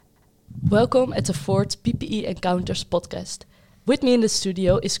Welcome at the fourth PPE Encounters podcast. With me in the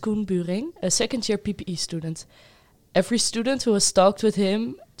studio is Koen Bruning, a second-year PPE student. Every student who has talked with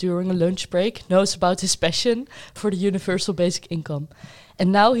him during a lunch break knows about his passion for the universal basic income.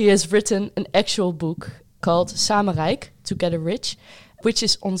 And now he has written an actual book called Samen Rijk, Together Rich, which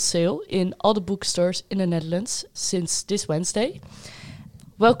is on sale in all the bookstores in the Netherlands since this Wednesday.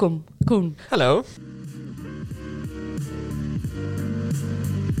 Welcome, Koen. Hello.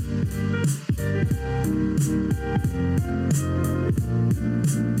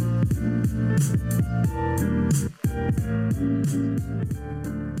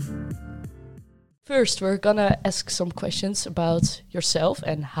 First, we're gonna ask some questions about yourself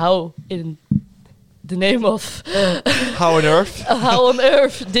and how, in the name of How on earth? how on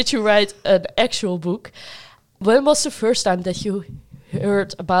earth did you write an actual book? When was the first time that you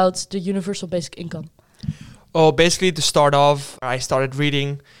heard about the universal basic income? Well, basically to start off, I started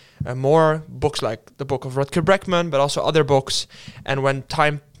reading more books like the book of Rutger Bregman, but also other books. And when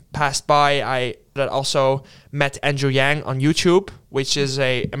time passed by, I also met Andrew Yang on YouTube, which is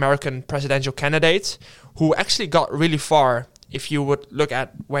a American presidential candidate who actually got really far. If you would look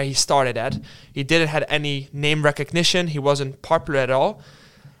at where he started at, he didn't have any name recognition. He wasn't popular at all.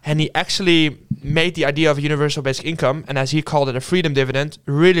 And he actually made the idea of universal basic income, and as he called it, a freedom dividend,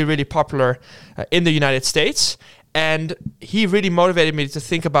 really, really popular in the United States. And he really motivated me to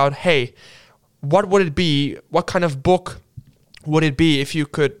think about, hey, what would it be? What kind of book would it be if you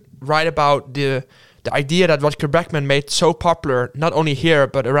could write about the idea that Rutger Bregman made so popular, not only here,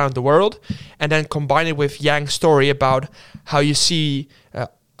 but around the world, and then combine it with Yang's story about how you see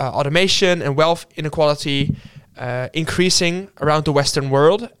automation and wealth inequality increasing around the Western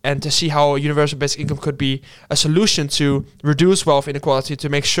world, and to see how universal basic income could be a solution to reduce wealth inequality, to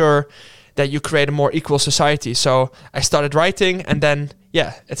make sure that you create a more equal society. So I started writing, and then,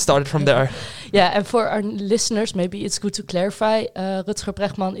 it started from there. Yeah, and for our listeners, maybe it's good to clarify. Rutger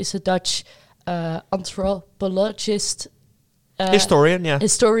Bregman is a Dutch anthropologist, historian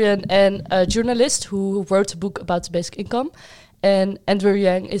and a journalist who wrote a book about the basic income. And Andrew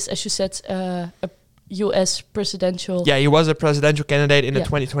Yang is, as you said, a U.S. presidential... Yeah, he was a presidential candidate in the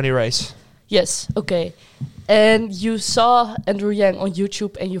 2020 race. Yes, okay. And you saw Andrew Yang on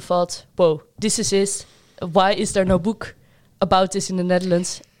YouTube and you thought, whoa, this is it. Why is there no book about this in the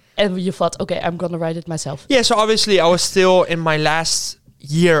Netherlands? And you thought, okay, I'm going to write it myself. Yeah, so obviously I was still in my last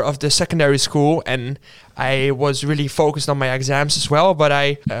year of the secondary school, and I was really focused on my exams as well. But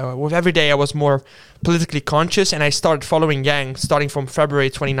with every day I was more politically conscious, and I started following Yang starting from February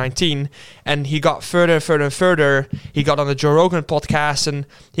 2019, and he got further and further. He got on the Joe Rogan podcast, and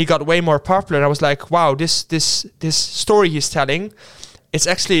he got way more popular. And I was like, wow, this story he's telling, it's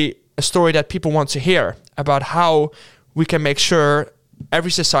actually a story that people want to hear about how we can make sure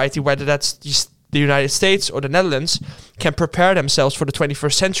every society, whether that's just the United States or the Netherlands, can prepare themselves for the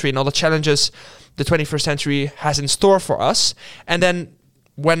 21st century and all the challenges the 21st century has in store for us. And then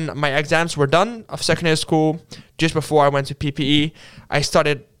when my exams were done of secondary school, just before I went to PPE, I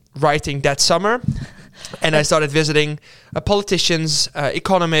started writing that summer. And I started visiting politicians,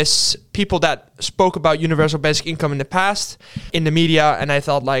 economists, people that spoke about universal basic income in the past in the media. And I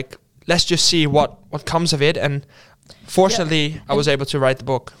thought, like, let's just see what comes of it. And fortunately, I was able to write the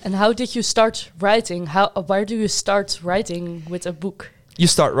book. And how did you start writing? Where do you start writing with a book? You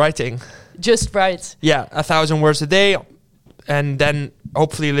start writing. Just write. Yeah, 1,000 words a day, and then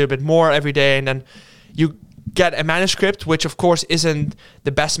hopefully a little bit more every day. And then you get a manuscript, which of course isn't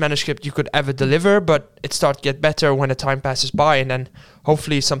the best manuscript you could ever deliver, but it starts to get better when the time passes by, and then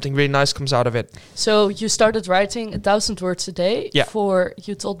hopefully something really nice comes out of it. So you started writing 1,000 words a day for,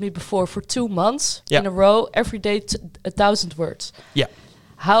 you told me before, for 2 months in a row, every day 1,000 words. Yeah.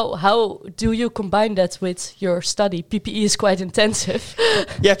 How do you combine that with your study? PPE is quite intensive.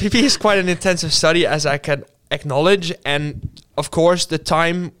 Yeah, PPE is quite an intensive study, as I can acknowledge. And of course, the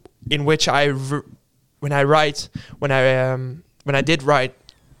time in which when I did write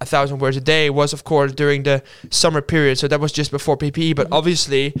 1,000 words a day was, of course, during the summer period. So that was just before PPE. But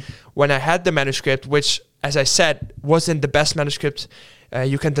obviously, when I had the manuscript, which, as I said, wasn't the best manuscript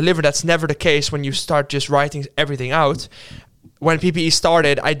you can deliver, that's never the case when you start just writing everything out. When PPE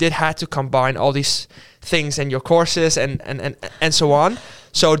started, I did have to combine all these things in your courses and so on.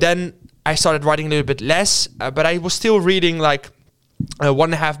 So then I started writing a little bit less, but I was still reading like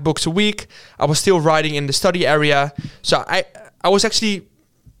 1.5 books a week. I was still writing in the study area. So I was actually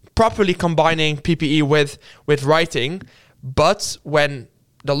properly combining PPE with writing. But when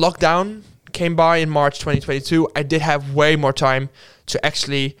the lockdown came by in March 2022, I did have way more time to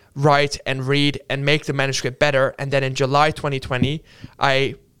actually write and read and make the manuscript better. And then in July 2020,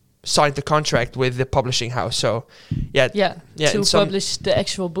 I signed the contract with the publishing house. So to publish the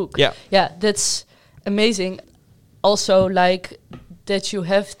actual book. Yeah, that's amazing. Also, like that you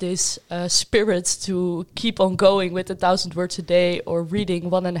have this spirit to keep on going with 1,000 words a day or reading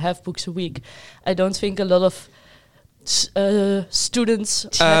 1.5 books a week. I don't think a lot of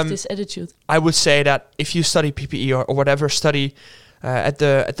students have this attitude. I would say that if you study PPE or whatever study at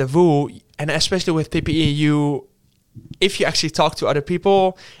the VU, and especially with PPE, if you actually talk to other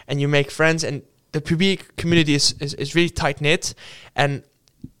people and you make friends, and the PPE community is really tight knit, and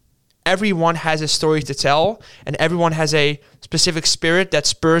everyone has a story to tell, and everyone has a specific spirit that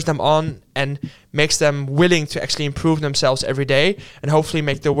spurs them on and makes them willing to actually improve themselves every day and hopefully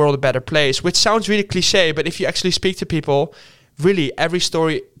make the world a better place, which sounds really cliche, but if you actually speak to people, really every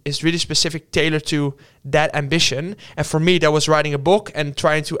story is really specific, tailored to that ambition. And for me, that was writing a book and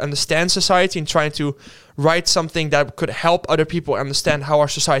trying to understand society and trying to write something that could help other people understand how our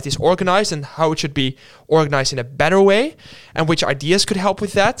society is organized and how it should be organized in a better way, and which ideas could help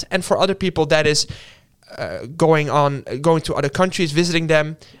with that. And for other people, that is going to other countries, visiting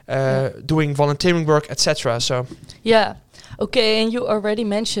them, doing volunteering work, etc. So yeah, okay. And you already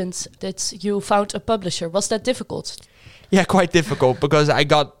mentioned that you found a publisher. Was that difficult? Yeah, quite difficult, because I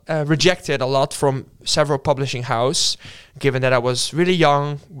got rejected a lot from several publishing houses, given that I was really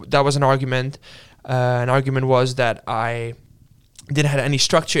young. That was an argument. An argument was that I didn't have any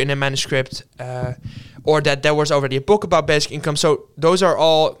structure in a manuscript, or that there was already a book about basic income. So those are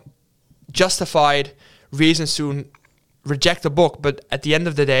all justified reasons to reject the book. But at the end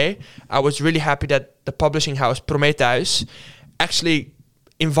of the day, I was really happy that the publishing house, Prometheus, actually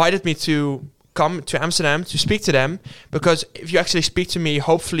invited me to come to Amsterdam to speak to them, because if you actually speak to me,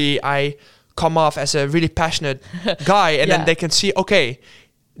 hopefully I come off as a really passionate guy, and then they can see, okay,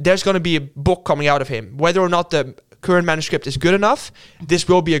 there's going to be a book coming out of him. Whether or not the current manuscript is good enough, this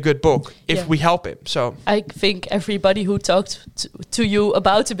will be a good book if we help him. So I think everybody who talked to you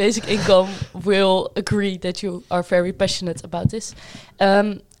about the basic income will agree that you are very passionate about this.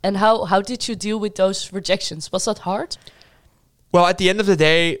 And how did you deal with those rejections? Was that hard? Well, at the end of the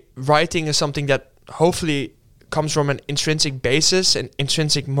day, writing is something that hopefully comes from an intrinsic basis and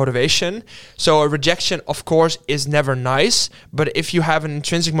intrinsic motivation. So a rejection, of course, is never nice. But if you have an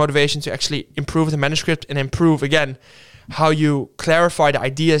intrinsic motivation to actually improve the manuscript and improve, again, how you clarify the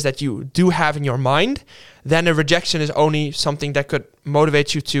ideas that you do have in your mind, then a rejection is only something that could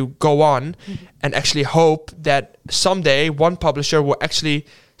motivate you to go on and actually hope that someday one publisher will actually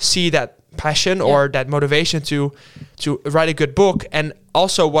see that passion or that motivation to write a good book. And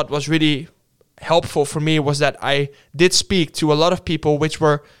also what was really helpful for me was that I did speak to a lot of people which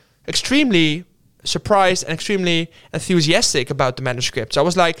were extremely surprised and extremely enthusiastic about the manuscript. So I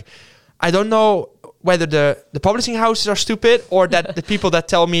was like, I don't know whether the publishing houses are stupid or that the people that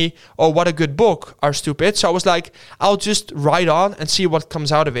tell me, oh, what a good book, are stupid. So I was like, I'll just write on and see what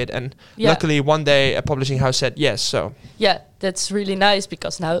comes out of it. And luckily one day a publishing house said yes. So yeah, that's really nice,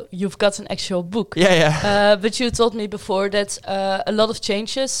 because now you've got an actual book. But you told me before that a lot of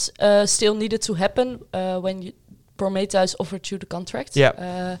changes still needed to happen when Prometheus offered you the contract.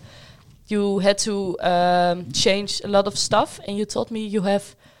 You had to change a lot of stuff, and you told me you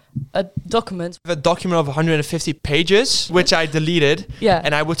have a document of 150 pages, which I deleted.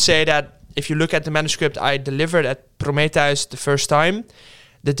 And I would say that if you look at the manuscript I delivered at Prometheus the first time,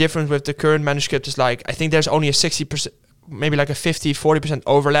 the difference with the current manuscript is like, I think there's only a 60%, maybe like a 50-40%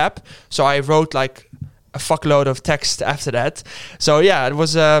 overlap. So I wrote like a fuckload of text after that. So yeah, it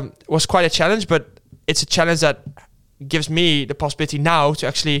was quite a challenge, but it's a challenge that gives me the possibility now to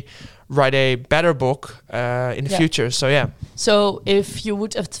actually write a better book in the future. So yeah. So if you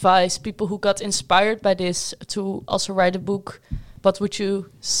would advise people who got inspired by this to also write a book, what would you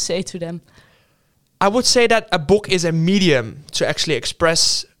say to them? I would say that a book is a medium to actually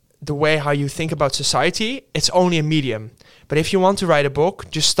express the way how you think about society. It's only a medium. But if you want to write a book,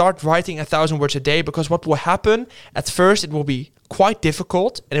 just start writing 1,000 words a day, because what will happen at first, it will be quite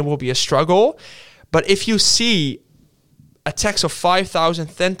difficult and it will be a struggle. But if you see a text of 5,000,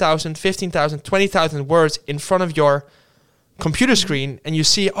 10,000, 15,000, 20,000 words in front of your computer screen, and you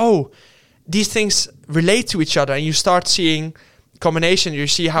see, oh, these things relate to each other, and you start seeing combination, you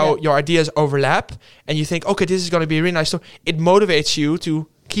see how your ideas overlap, and you think, okay, this is going to be a really nice story. It motivates you to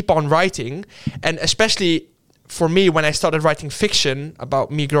keep on writing. And especially for me, when I started writing fiction about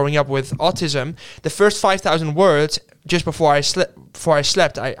me growing up with autism, the first 5,000 words just before I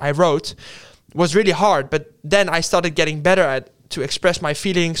slept, I wrote, was really hard. But then I started getting better at to express my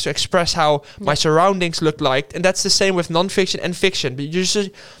feelings, to express how my surroundings look like. And that's the same with nonfiction and fiction. But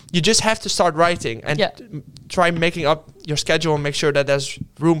you just have to start writing and try making up your schedule and make sure that there's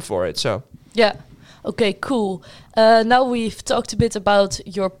room for it. So yeah. Okay, cool. Now we've talked a bit about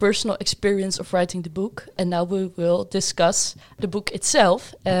your personal experience of writing the book, and now we will discuss the book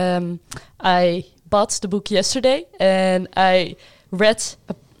itself. I bought the book yesterday, and I read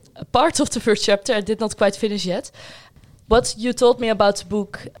a part of the first chapter. I did not quite finish yet. What you told me about the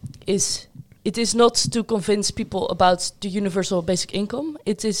book is it is not to convince people about the universal basic income.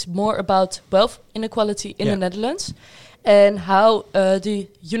 It is more about wealth inequality in the Netherlands and how the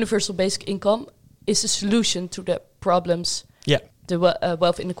universal basic income is a solution to the problems the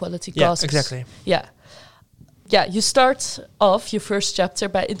wealth inequality causes. Yeah, exactly. Yeah, you start off your first chapter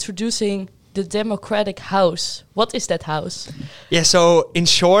by introducing the democratic house. What is that house? Yeah, so in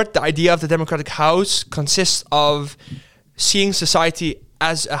short, the idea of the democratic house consists of seeing society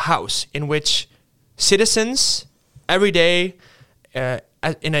as a house in which citizens every day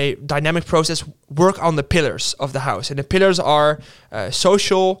in a dynamic process work on the pillars of the house. And the pillars are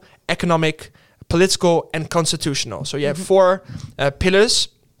social, economic, political, and constitutional. So you have 4 pillars.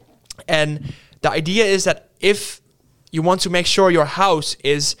 And the idea is that if you want to make sure your house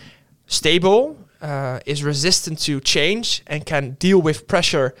is stable, is resistant to change, and can deal with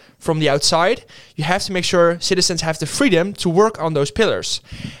pressure from the outside, you have to make sure citizens have the freedom to work on those pillars.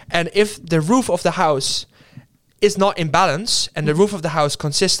 And if the roof of the house is not in balance, and the roof of the house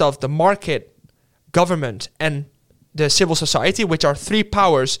consists of the market, government, and the civil society, which are 3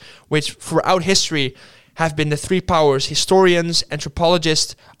 powers which throughout history have been the 3 powers historians,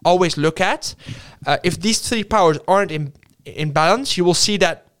 anthropologists always look at. If these 3 powers aren't in balance, you will see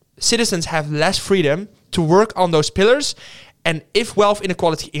that citizens have less freedom to work on those pillars. And if wealth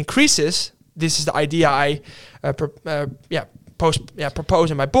inequality increases, this is the idea I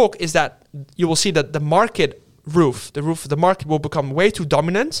propose in my book, is that you will see that the roof of the market will become way too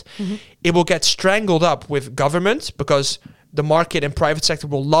dominant. It will get strangled up with government, because the market and private sector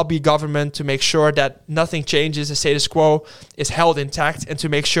will lobby government to make sure that nothing changes, the status quo is held intact, and to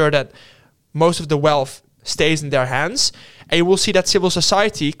make sure that most of the wealth stays in their hands. And you will see that civil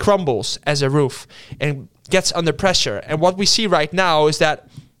society crumbles as a roof and gets under pressure. And what we see right now is that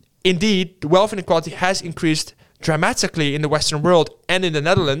indeed the wealth inequality has increased dramatically in the Western world and in the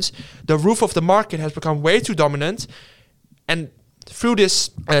Netherlands. The roof of the market has become way too dominant, and through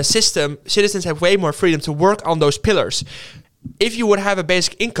this system, citizens have way more freedom to work on those pillars. If you would have a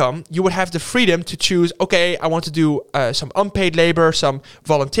basic income, you would have the freedom to choose, okay, I want to do some unpaid labor, some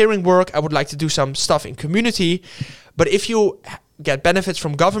volunteering work, I would like to do some stuff in community. But if you get benefits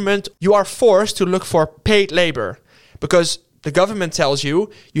from government, you are forced to look for paid labor, because the government tells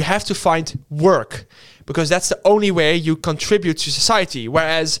you have to find work, because that's the only way you contribute to society.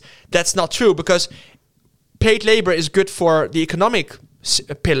 Whereas that's not true, because paid labor is good for the economic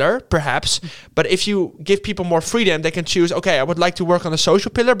pillar, perhaps. But if you give people more freedom, they can choose, okay, I would like to work on the social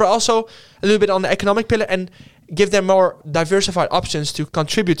pillar, but also a little bit on the economic pillar, and give them more diversified options to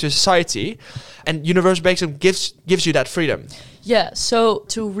contribute to society. And universal basic income gives you that freedom. Yeah, so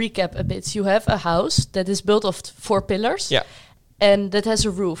to recap a bit, you have a house that is built of 4 pillars, and that has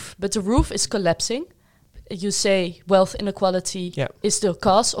a roof, but the roof is collapsing. You say wealth inequality is the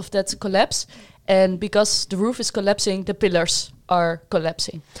cause of that collapse, and because the roof is collapsing, the pillars are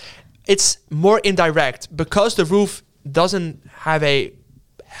collapsing. It's more indirect, because the roof doesn't have a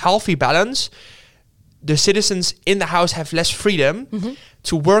healthy balance. The citizens in the house have less freedom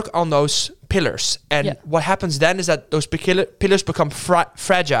to work on those pillars. And what happens then is that those pillars become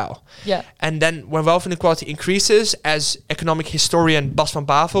fragile. Yeah. And then when wealth inequality increases, as economic historian Bas van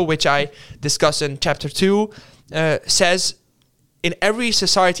Bavel, which I discuss in chapter 2, says, in every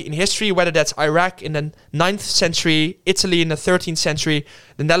society in history, whether that's Iraq in the 9th century, Italy in the 13th century,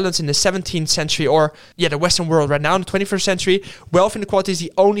 the Netherlands in the 17th century, or the Western world right now in the 21st century, wealth inequality is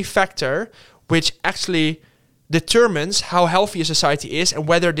the only factor which actually determines how healthy a society is, and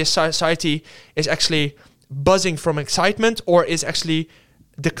whether this society is actually buzzing from excitement or is actually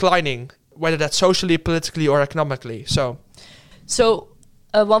declining, whether that's socially, politically, or economically. So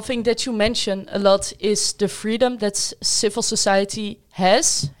one thing that you mention a lot is the freedom that civil society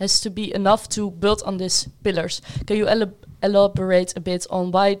has to be enough to build on these pillars. Can you elaborate a bit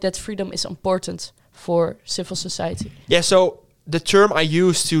on why that freedom is important for civil society? Yeah, so the term I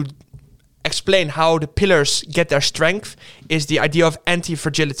use to explain how the pillars get their strength is the idea of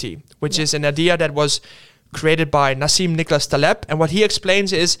anti-fragility, which is an idea that was created by Nassim Nicholas Taleb. And what he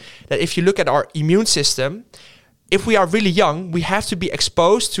explains is that if you look at our immune system, if we are really young, we have to be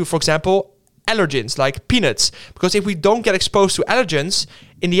exposed to, for example, allergens like peanuts. Because if we don't get exposed to allergens,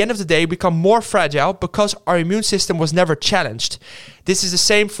 in the end of the day, we become more fragile because our immune system was never challenged. This is the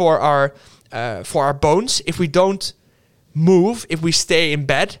same for our bones. If we don't move, if we stay in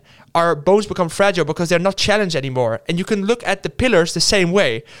bed, our bones become fragile because they're not challenged anymore. And you can look at the pillars the same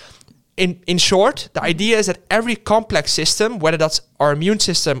way. In short, the idea is that every complex system, whether that's our immune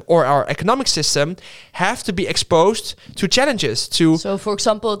system or our economic system, have to be exposed to challenges. So, for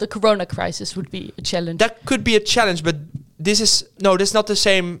example, the corona crisis would be a challenge. That could be a challenge, but this is not the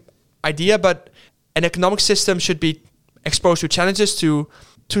same idea. But an economic system should be exposed to challenges, to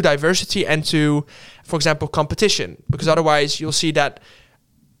diversity, and to, for example, competition. Because otherwise, you'll see that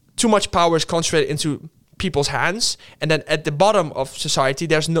too much power is concentrated into people's hands, and then at the bottom of society,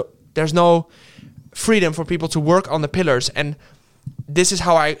 there's no freedom for people to work on the pillars. And this is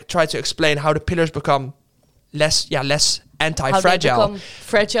how I try to explain how the pillars become less anti-fragile. How they become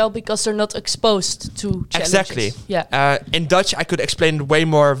fragile because they're not exposed to challenges. Exactly. Yeah. In Dutch, I could explain it way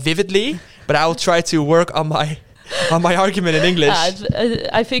more vividly, but I will try to work on my argument in English.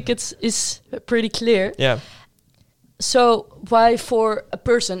 I think it's pretty clear. Yeah. So why for a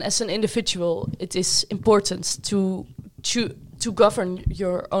person as an individual it is important to govern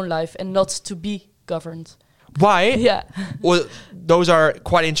your own life and not to be governed? Why? Yeah. Well, those are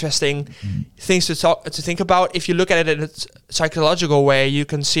quite interesting things to think about. If you look at it in a psychological way, you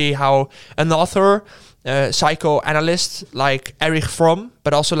can see how an author, psychoanalyst like Erich Fromm,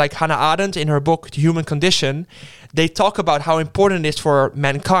 but also like Hannah Arendt in her book The Human Condition, they talk about how important it is for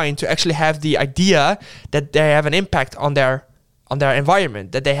mankind to actually have the idea that they have an impact on their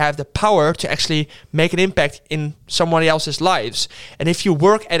environment, that they have the power to actually make an impact in somebody else's lives. And if you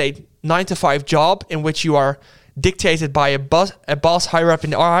work at a 9-to-5 job in which you are dictated by a boss higher up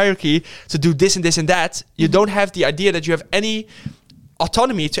in the hierarchy to do this and this and that, you don't have the idea that you have any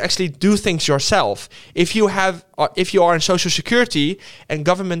autonomy to actually do things yourself. If you are in social security and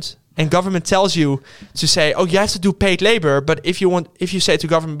government tells you to say, oh, you have to do paid labor, but if you say to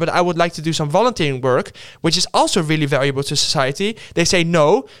government, but I would like to do some volunteering work, which is also really valuable to society, they say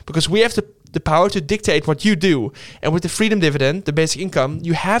no, because we have the power to dictate what you do. And with the freedom dividend, the basic income,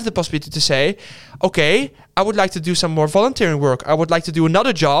 you have the possibility to say, okay, I would like to do some more volunteering work. I would like to do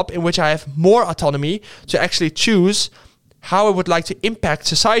another job in which I have more autonomy to actually choose how I would like to impact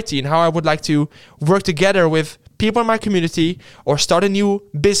society and how I would like to work together with people in my community or start a new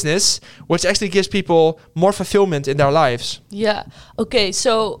business, which actually gives people more fulfillment in their lives. Yeah. Okay.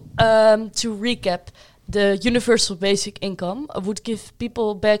 So to recap, the universal basic income would give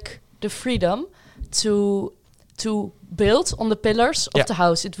people back the freedom to build on the pillars of the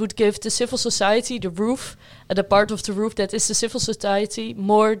house. It would give the civil society, the roof, the part of the roof that is the civil society,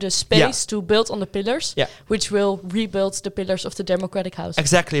 more the space to build on the pillars, which will rebuild the pillars of the democratic house.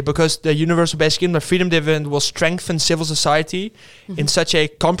 Exactly, because the universal basic income, the freedom dividend, will strengthen civil society in such a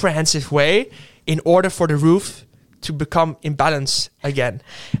comprehensive way in order for the roof to become in balance again.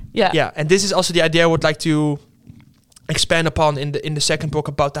 Yeah, and this is also the idea I would like to expand upon in the second book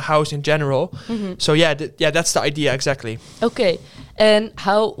about the house in general. So that's the idea exactly. Okay, and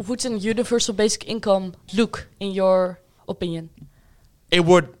how would a universal basic income look in your opinion? It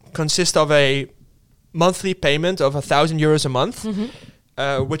would consist of a monthly payment of €1,000 a month,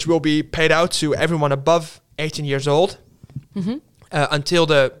 which will be paid out to everyone above 18 years old until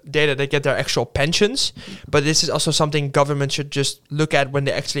the day that they get their actual pensions. But this is also something government should just look at when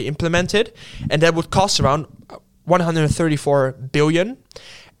they actually implement it, and that would cost around 134 billion,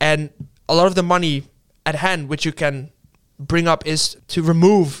 and a lot of the money at hand which you can bring up is to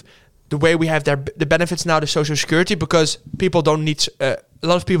remove the way we have the benefits now, the social security, because people don't need a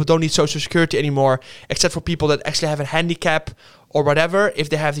lot of people don't need social security anymore, except for people that actually have a handicap or whatever. If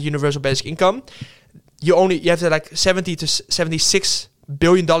they have the universal basic income, you have to like 70 to 76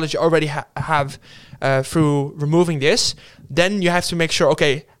 billion dollars you already have through removing this. Then you have to make sure,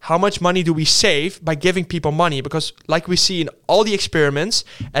 okay, how much money do we save by giving people money? Because like we see in all the experiments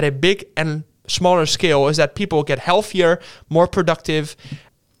at a big and smaller scale is that people get healthier, more productive.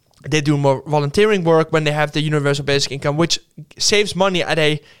 They do more volunteering work when they have the universal basic income, which saves money at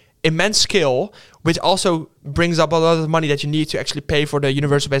a immense scale, which also brings up a lot of money that you need to actually pay for the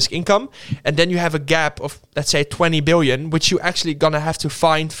universal basic income. And then you have a gap of, let's say, 20 billion, which you actually gonna have to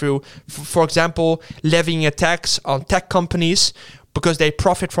find through, for example, levying a tax on tech companies because they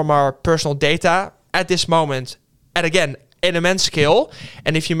profit from our personal data at this moment at, again, an immense scale.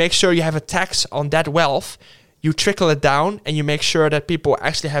 And if you make sure you have a tax on that wealth, you trickle it down and you make sure that people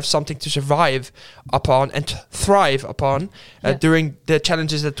actually have something to survive upon and thrive upon during the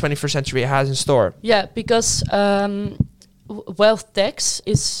challenges that the 21st century has in store. Yeah, because wealth tax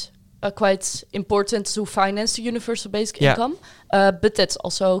is quite important to finance the universal basic income. But that's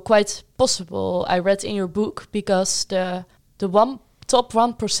also quite possible, I read in your book, because the top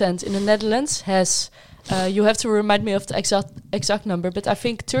 1% in the Netherlands has, you have to remind me of the exact number, but I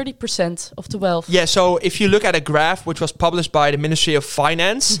think 30% of the wealth. Yeah, so if you look at a graph which was published by the Ministry of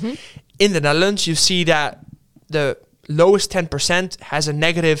Finance, in the Netherlands, you see that the lowest 10% has a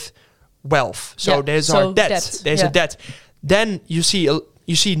negative wealth. So there's our debt. There's a debt. Then you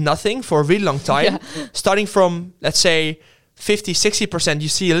see nothing for a really long time. Starting from, let's say, 50-60%, you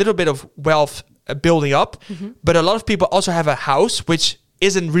see a little bit of wealth building up. But a lot of people also have a house, which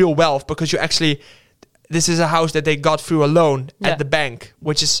isn't real wealth, because this is a house that they got through a loan at the bank,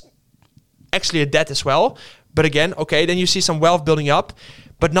 which is actually a debt as well. But again, then you see some wealth building up,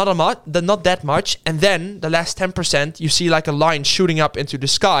 but not that much. And then the last 10%, you see like a line shooting up into the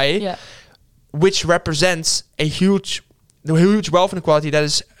sky, which represents the huge wealth inequality that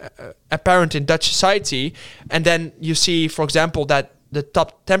is apparent in Dutch society. And then you see, for example, that the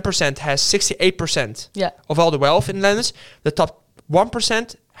top 10% has 68% of all the wealth in the Netherlands. The top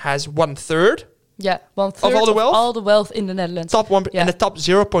 1% has 1/3. Yeah, 1/3 of all the wealth in the Netherlands. Top 1 and the top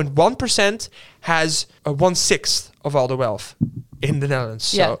 0.1% has 1/6 of all the wealth in the Netherlands.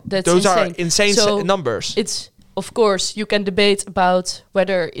 So those are insane numbers. It's, of course, you can debate about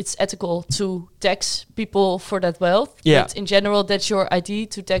whether it's ethical to tax people for that wealth. But in general, that's your idea,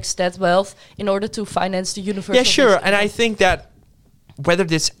 to tax that wealth in order to finance the universal. Yeah, sure. And I think that whether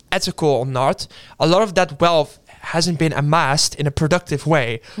it's ethical or not, a lot of that wealth hasn't been amassed in a productive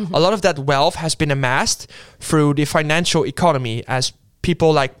way. A lot of that wealth has been amassed through the financial economy, as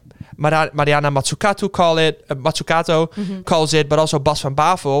people like Mariana Mazzucato calls it, but also Bas van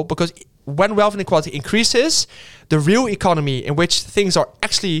Bavel, because when wealth inequality increases, the real economy in which things are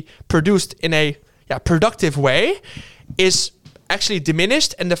actually produced in a productive way is actually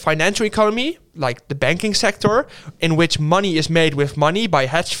diminished, and the financial economy, like the banking sector, in which money is made with money by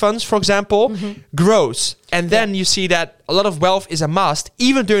hedge funds, for example, grows. And then you see that a lot of wealth is amassed,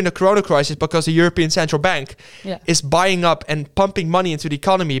 even during the corona crisis, because the European Central Bank is buying up and pumping money into the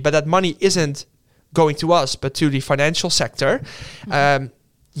economy, but that money isn't going to us, but to the financial sector.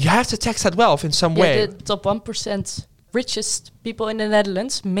 You have to tax that wealth in some way. The top 1% richest people in the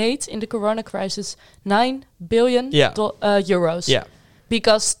Netherlands made in the corona crisis 9 billion euros. Yeah.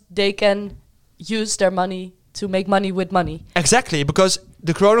 Because they can use their money to make money with money. Exactly, because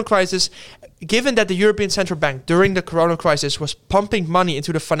the corona crisis, given that the European Central Bank during the corona crisis was pumping money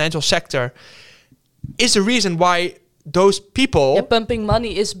into the financial sector, is the reason why those people... pumping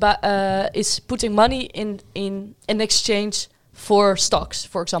money is putting money in exchange for stocks,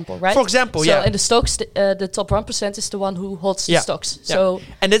 for example, right? For example, so in the stocks, the top 1% is the one who holds the stocks. So,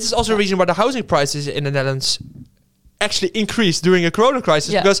 and this is also a reason why the housing prices in the Netherlands actually increased during a corona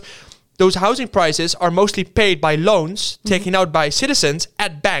crisis, because those housing prices are mostly paid by loans taken out by citizens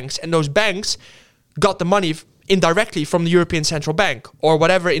at banks, and those banks got the money indirectly from the European Central Bank or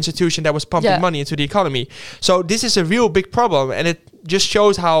whatever institution that was pumping money into the economy. So this is a real big problem, and it just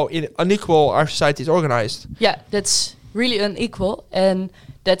shows how unequal our society is organized. Yeah, that's really unequal, and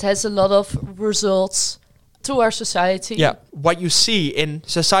that has a lot of results to our society. Yeah, what you see in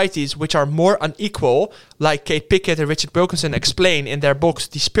societies which are more unequal, like Kate Pickett and Richard Wilkinson explain in their books,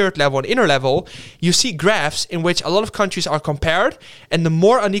 The Spirit Level and Inner Level, you see graphs in which a lot of countries are compared, and the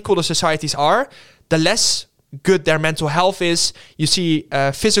more unequal the societies are, the less good their mental health is. You see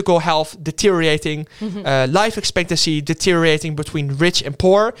physical health deteriorating, life expectancy deteriorating between rich and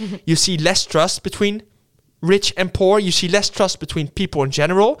poor. You see less trust between rich and poor. You see less trust between people in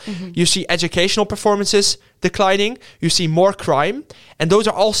general. You see educational performances declining. You see more crime. And those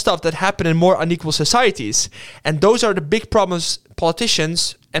are all stuff that happen in more unequal societies. And those are the big problems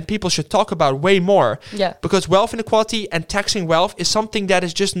politicians and people should talk about way more. Yeah. Because wealth inequality and taxing wealth is something that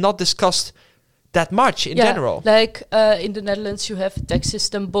is just not discussed that much in general. Like in the Netherlands, you have tax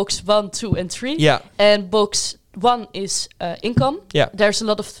system box 1, 2, and 3. Yeah. And box 1 is income. Yeah. There's a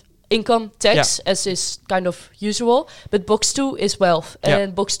lot of income tax, as is kind of usual. But box 2 is wealth.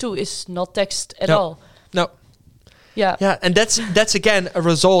 And box 2 is not taxed at all. No. Yeah. Yeah, and that's again a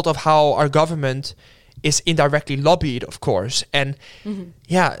result of how our government is indirectly lobbied, of course. And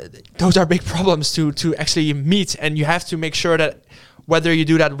those are big problems to actually meet. And you have to make sure that whether you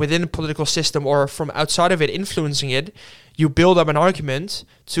do that within the political system or from outside of it, influencing it, you build up an argument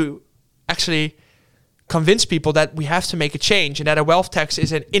to actually convince people that we have to make a change and that a wealth tax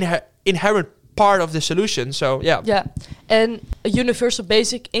is an inherent part of the solution. So, yeah. Yeah. And a universal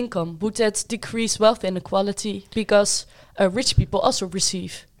basic income, would that decrease wealth inequality because rich people also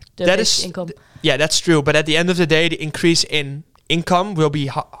receive the basic income? Yeah, that's true. But at the end of the day, the increase in income will be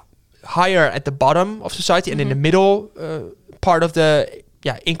higher at the bottom of society and in the middle part of the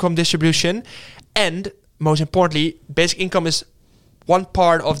income distribution. And most importantly, basic income is one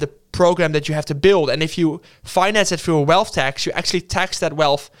part of the program that you have to build. And if you finance it through a wealth tax, you actually tax that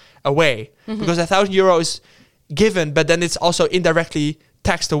wealth away. Because €1,000 is given, but then it's also indirectly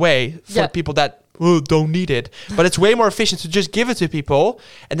taxed away for people that don't need it. But it's way more efficient to just give it to people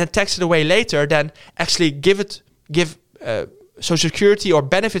and then tax it away later than actually give Social Security or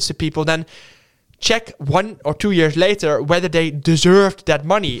benefits to people, then check 1 or 2 years later whether they deserved that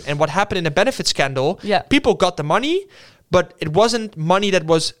money. And what happened in the benefit scandal, people got the money, but it wasn't money that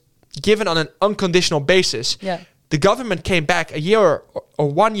was given on an unconditional basis. The government came back a year or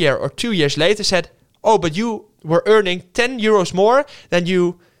 1 year or 2 years later, said, oh, but you were earning €10 more than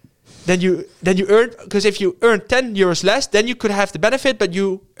you earned, because if you earned €10 less, then you could have the benefit, but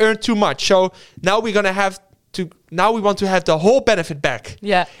you earned too much. So now we want to have the whole benefit back.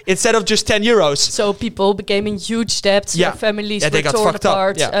 Instead of just €10. So people became in huge debts. Their families were torn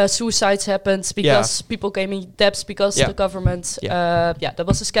apart. Suicides happened because people came in debts because the government. There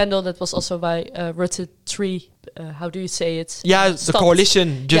was a scandal that was also by Rutte 3. How do you say it? The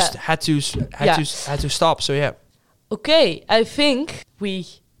coalition just had to stop. So Okay, I think we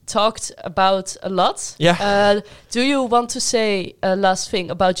talked about a lot. Do you want to say a last thing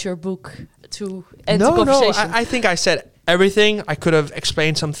about your book to end the conversation? No, I think I said everything. I could have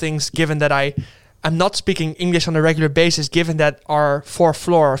explained some things, given that I'm not speaking English on a regular basis, given that our 4th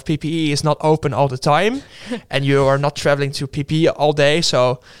floor of PPE is not open all the time and you are not traveling to PPE all day.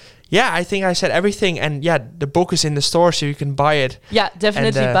 So I think I said everything. And the book is in the store, so you can buy it.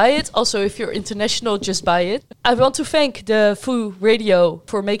 Definitely buy it. Also, if you're international, just buy it. I want to thank the Foo Radio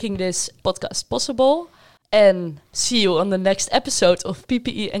for making this podcast possible. And see you on the next episode of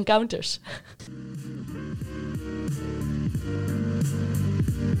PPE Encounters.